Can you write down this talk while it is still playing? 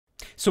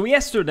So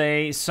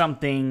yesterday,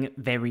 something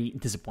very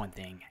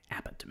disappointing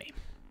happened to me.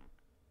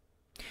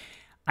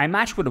 I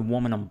matched with a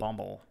woman on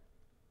Bumble,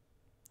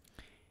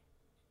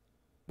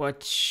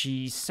 but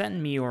she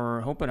sent me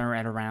her opener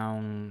at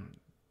around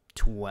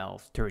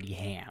 12:30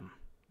 a.m.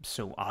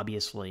 So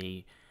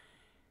obviously,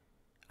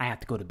 I had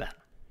to go to bed.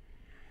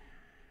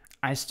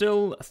 I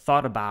still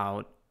thought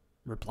about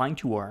replying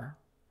to her,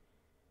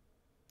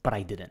 but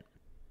I didn't.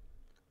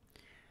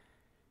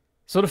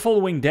 So the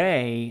following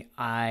day,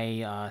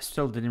 I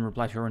still didn't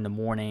reply to her in the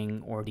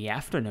morning or the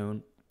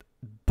afternoon,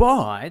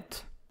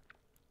 but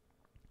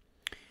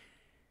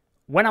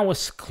when I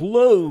was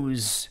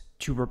close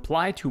to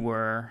reply to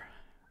her,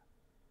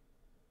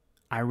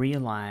 I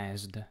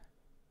realized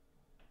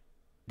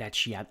that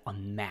she had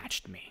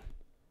unmatched me.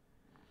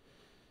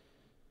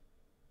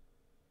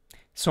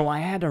 So I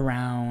had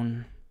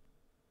around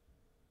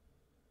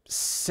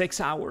 6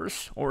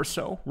 hours or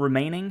so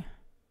remaining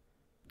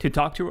to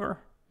talk to her.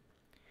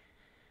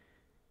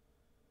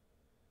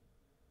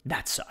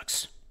 That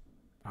sucks.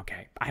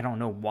 Okay, I don't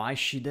know why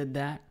she did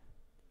that,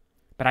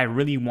 but I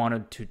really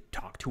wanted to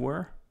talk to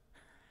her.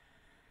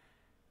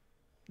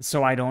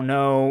 So I don't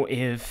know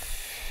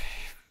if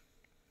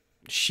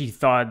she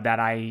thought that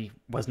I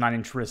was not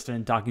interested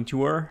in talking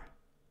to her.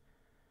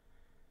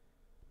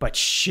 But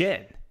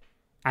shit.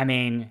 I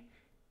mean,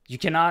 you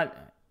cannot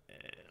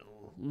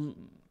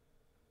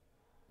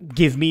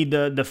give me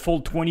the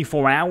full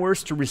 24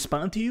 hours to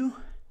respond to you?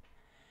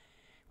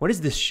 What is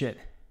this shit?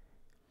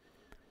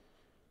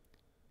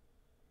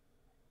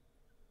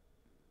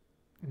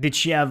 Did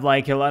she have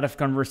like a lot of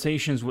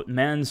conversations with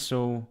men,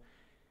 so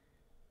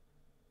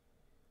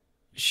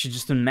she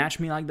just didn't match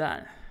me like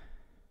that?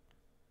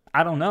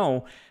 I don't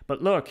know,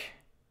 but look,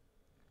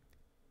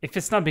 if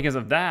it's not because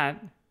of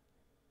that,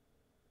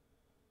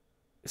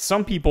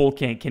 some people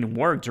can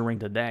work during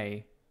the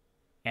day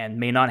and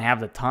may not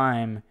have the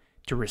time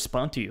to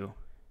respond to you.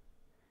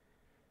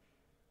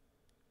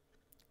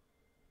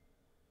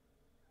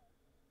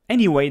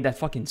 Anyway, that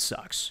fucking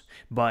sucks.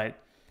 But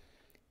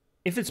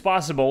if it's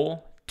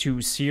possible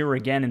to see her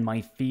again in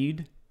my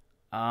feed,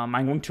 I'm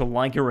going to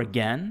like her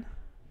again.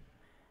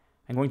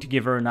 I'm going to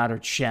give her another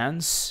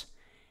chance.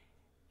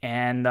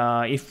 And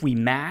if we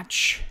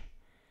match,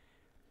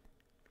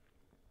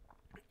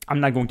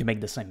 I'm not going to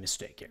make the same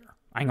mistake here.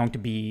 I'm going to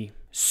be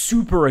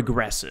super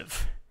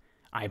aggressive,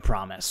 I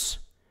promise.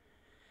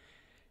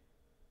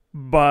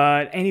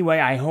 But anyway,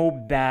 I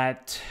hope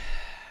that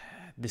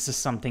this is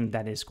something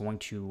that is going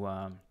to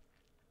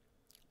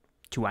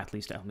at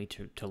least help me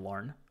to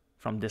learn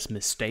from this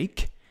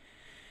mistake.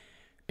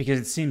 Because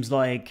it seems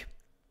like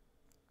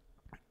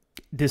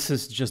this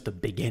is just the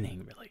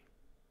beginning, really.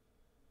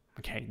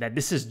 Okay, that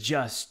this is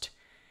just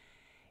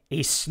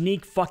a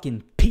sneak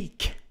fucking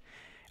peek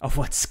of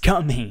what's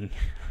coming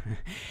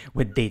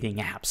with dating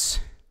apps.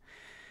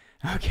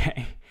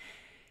 Okay,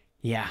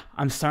 yeah,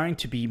 I'm starting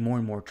to be more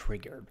and more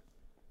triggered.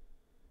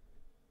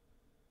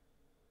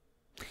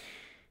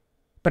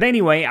 But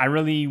anyway, I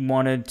really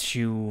wanted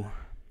to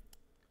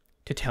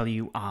tell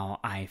you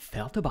how I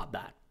felt about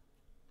that.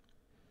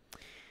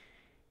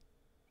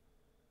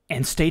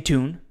 And stay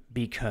tuned,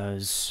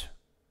 because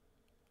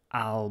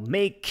I'll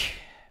make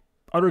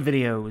other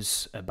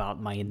videos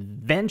about my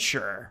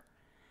adventure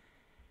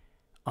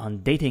on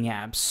dating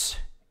apps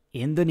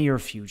in the near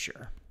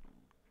future.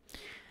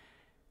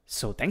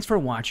 So thanks for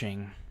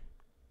watching,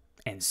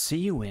 and see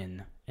you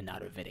in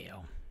another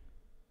video.